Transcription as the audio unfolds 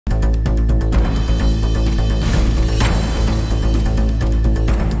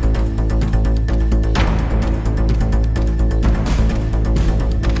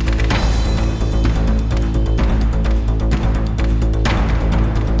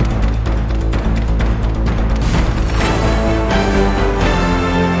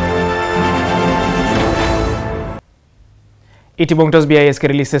Itibongtos bia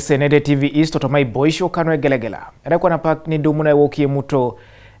yeskerili senede TV East otomai boisho kanwe gelegela. Erakwa na pak ni dumuna IYEMUTO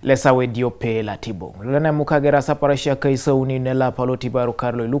lesawe diope la tibong. Lulana mukagera saparasha kaisa uni nela paloti baru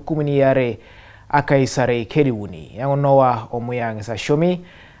karlo lukumini yare akaisare keri uni. Yango noa Omuya ngesa shomi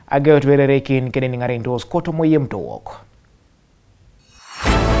agayot vererekin kene ngare ndos koto IYEMUTO woko.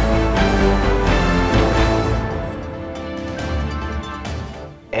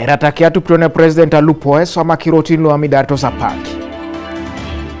 Eratakia tuptone President Alupoe soma kirotin lo amidarto sapaki.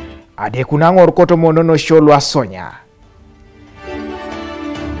 Ade kunangor koto monono sholo asonya.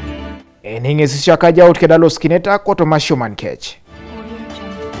 Eninge sishakaja utkedalo skineta koto mashoman kech.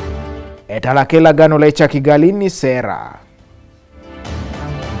 Etalakela gano lecha kigalini sera.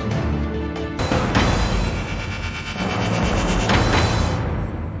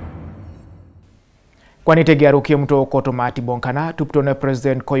 Kwani tegiaruki mto koto maati bonkana tuptone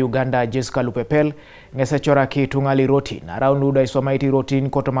President ko Uganda Jessica Lupepel ngese chora ki tungali rotin around uda iswamaiti rotin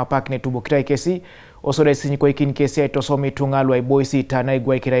koto mapak ne tubo kitai kesi osode sinyi ko ikin kesi to somi tungalu ai boisi tana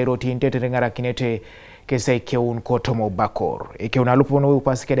igwa kitai rotin tete ngara kinete kesi keun koto mo bakor ekeuna lupono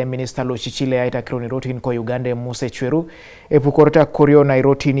upasikede minister lo chichile aita kroni rotin ko Uganda Muse Chweru epukorta korio na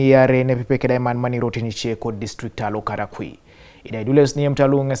rotin yare ne pipekeda man mani rotin che ko district alo karakui ida dules ni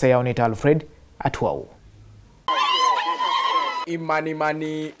mtalu ngese yaonita Alfred Atwau.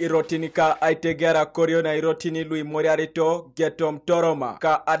 Imani irotini ka aitegera korio na irotini lui moriarito getom toroma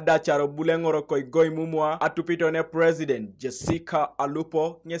ka adacharo bulengoro koi goi mumwa atupito ne President Jessica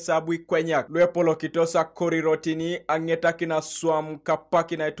Alupo nyesabu ikwenyak lue polo kitosa kori rotini angeta kina swam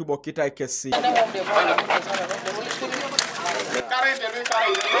kapaki na itubo kita ikesi.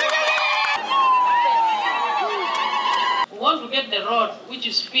 We want to get the road which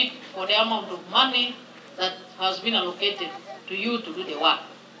is fit for the amount of money that has been allocated to you to do the work.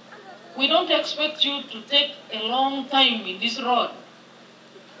 We don't expect you to take a long time in this road.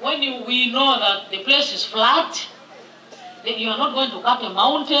 When we know that the place is flat, that you are not going to cut a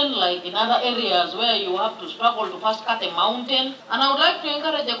mountain like in other areas where you have to struggle to first cut a mountain. And I would like to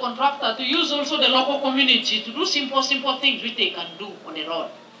encourage the contractor to use also the local community to do simple things which they can do on the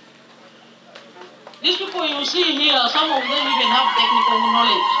road. These people you see here, some of them even have technical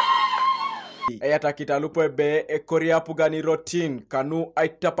knowledge. Ayata kitalupo ebe ekoria pugani rotin kanu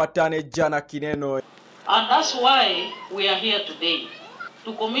aitapatane jana kineno. And that's why we are here today,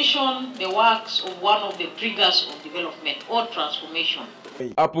 to commission the works of one of the triggers of development or transformation.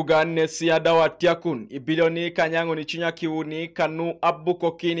 Apugane siada watiakun ibilioni kanyango ni chinya kiuni kanu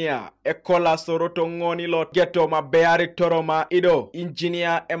abuko kinia ekola soroto ngoni lot geto mabeari toroma ido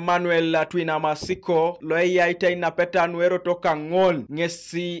engineer Emmanuel Latwina Masiko loeya ita inapeta nuero toka ngol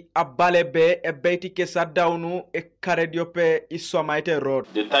ngesi abalebe ebeiti kesa daunu ekarediope iswamaite road.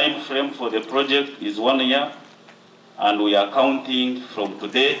 The time frame for the project is 1 year and we are counting from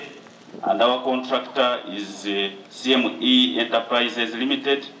today. And our contractor is CME Enterprises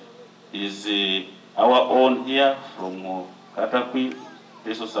Limited, is our own here from Katakwi,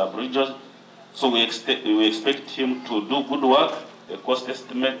 Pesos Abridges. So we expect him to do good work. The cost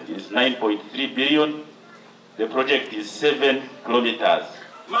estimate is 9.3 billion. The project is 7 kilometers.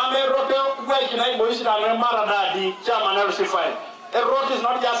 A road is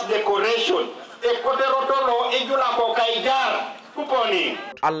not just decoration.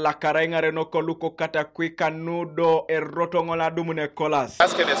 Alla karenga renoko luko Katakwi kanudo erotongola dumune kolas.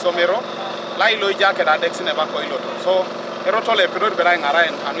 Aske de somero lailo jake da dexine bako iloto. So erotole period bela ngara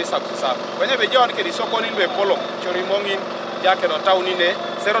en anwi sabsisa. Kwenye bejon ke di sokoni lwe polo chori mongin jake do taunine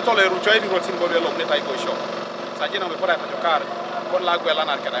serotole rucho evi rotin bo lom ne tai ko show. Sajina me pora tajokar kon lagwela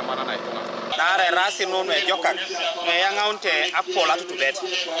na kana mana na ituna. Nara rasi nono e jokak no yangaunte apola tutubet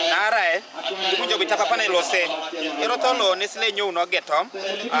nara kunjo bitapa pana ilose erotolo nesile nyu no getom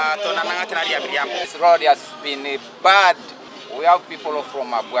to nananga kina dia biriam. This road has been bad. We have people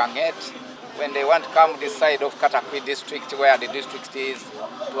from Abuanget when they want to come this side of Katakwi district where the district is.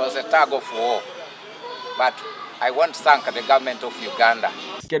 It was a tug of war, but I want to thank the government of Uganda.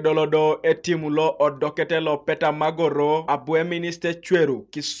 Kedolodo etimulo odoketelo peta magoro abue minister Chweru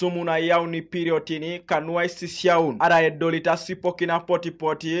Kisumu na yauni periodini kanua isisyaun ara edolita sipo kina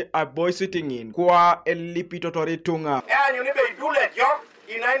poti a boy sitting in kwa elipito toritunga Nyuni be dule job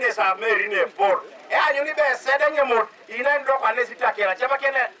inaine sa merine por nyuni be sedenge mot inaine do kwa nesita kera chama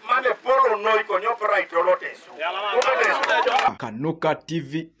kene mame polo no ikonyo pora itolotesu Kanuka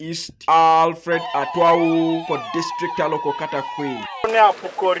TV East Alfred Atwau ko district aloko Katakwi ne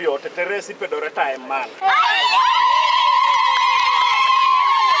apukorio teteresi pedoreta emana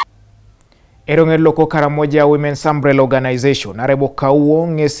Erongel loko karamoja Women's Umbrella Organization arebo kauo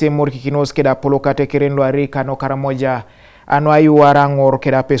ngese morki kinos keda polokate kirenlo arika no karamoja anwayu warangor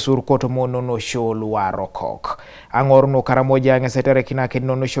keda pesur koto mono no shol warokok angor no karamoja ngesetere kina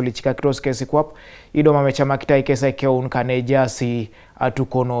kedno no shol chika kitos kesi kwap ido mamechama kitai kesa keun kane jasi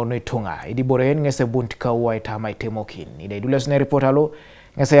atukono no itunga idiboren ngese buntika uwa itama itemokin idaidules ne reportalo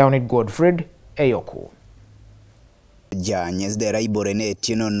ngese yaunit Godfred Eyoku Janyes de raiborene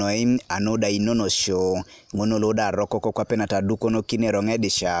tino noim anoda inono show ngono loda rokoko kwa penata dukono kine rongedi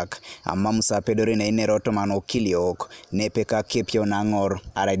shak amma musa pedore na ine roto mano kiliok nepeka kepyo nangor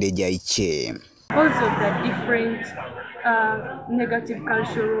arade jaiche. Also the different negative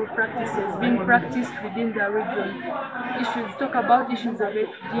cultural practices being practiced within the region. Talk about issues of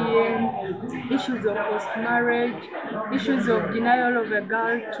FGM, issues of forced marriage, issues of denial of a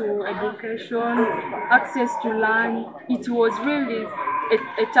girl to education, access to land. It was really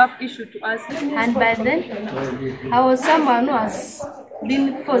a tough issue to us. And by then, I was someone who has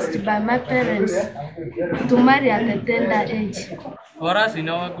been forced by my parents to marry at a tender age. For us in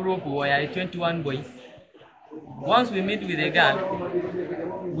our group, we are 21 boys. Once we meet with a girl,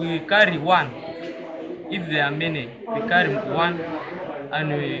 we carry one. If there are many, we carry one and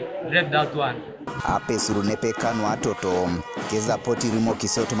we rape that one. Ape surunepe kanu atoto keza poti rimo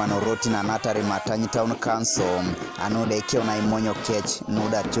kisoto manoroti na natari matanyi town council anode kio na imonyo kech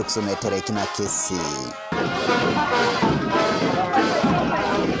nuda chukso netere kina kesi.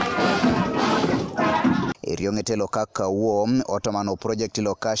 Eriongete lokaka uom otomano project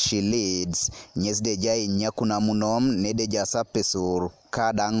lokashi leads nyesde jai nyakuna munom nede jasa pesur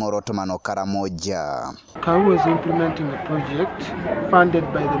kada ngorotomano karamoja. KAU is implementing a project funded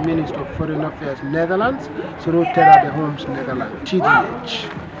by the Ministry of Foreign Affairs Netherlands through Terra de Homes Netherlands (TDH).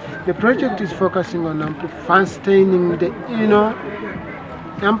 The project is focusing on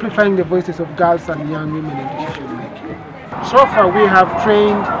amplifying the voices of girls and young women in decision making. So far we have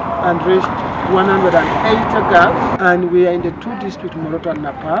trained and reached 108 girls, and we are in the 2 districts, Morota and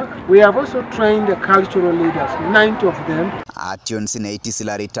Napak. We have also trained the cultural leaders, 90 of them. Ation sineiti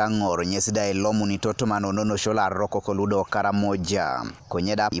silaritangor nyesida elomu ni toto manonono shola roko koludo karamoja.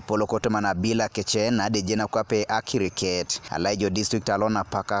 Konyeda ipolo koto manabila keche na dejena kwape akiriket. Alaijo district alona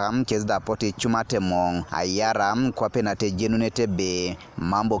paka kezda poti chumate mong. Ayara kwape na tejenunete be.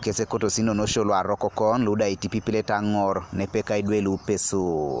 Mambo kese koto sino no sholo roko kon luda itipipile tangor nepeka idwelu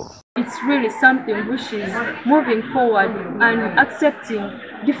pesur. It's really something which is moving forward and accepting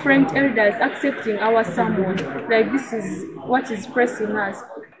different elders, accepting our someone. Like this is what is pressing us.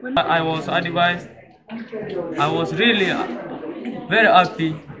 I was advised, I was really very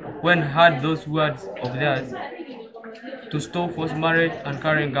happy when I heard those words of theirs to stop forced marriage and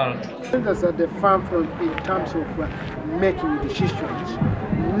carrying girls. Elders at the farm front in terms of making decisions,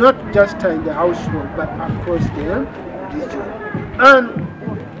 not just in the household but across the region. And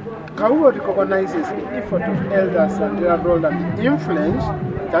KAU recognizes the effort of elders and their role and influence.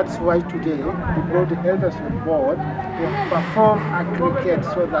 That's why today we brought the elders on board to perform aggregate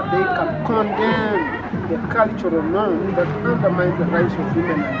so that they can condemn the cultural norms that undermine the rights of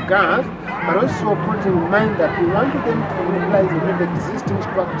women and girls, but also put in mind that we want them to utilize the existing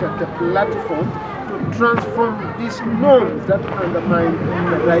structure, the platform, to transform these norms that undermine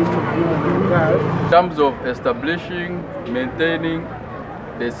the rights of women and girls. In terms of establishing, maintaining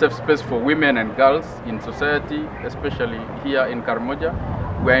the safe space for women and girls in society, especially here in Karamoja,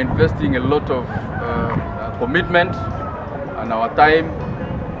 we are investing a lot of commitment and our time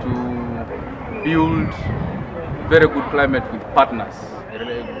to build very good climate with partners,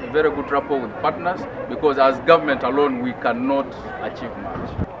 a very good rapport with partners, because as government alone we cannot achieve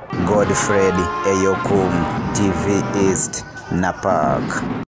much. Godfred Eyoku, TV East, Napak.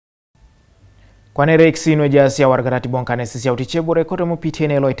 Kwane reksino jasi ya wargarati bonkane sisi ya utichebure koto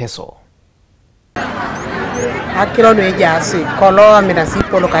mupitiene loiteso. Hakilo no jasi kolo amina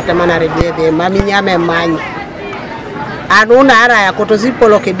sipolo katamana rebebe mami nyame manyi. Anuna ara ya koto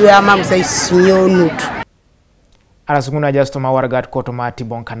sipolo kedue ama msaisinyonutu. Arasunguna jasto mawargat koto mati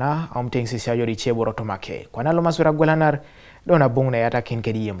bonkana au mteng sisi ya jodi cheburo tomake. Kwana lo maswira gwelanar dona bungne yata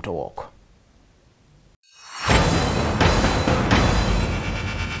kinkedi yemto woko.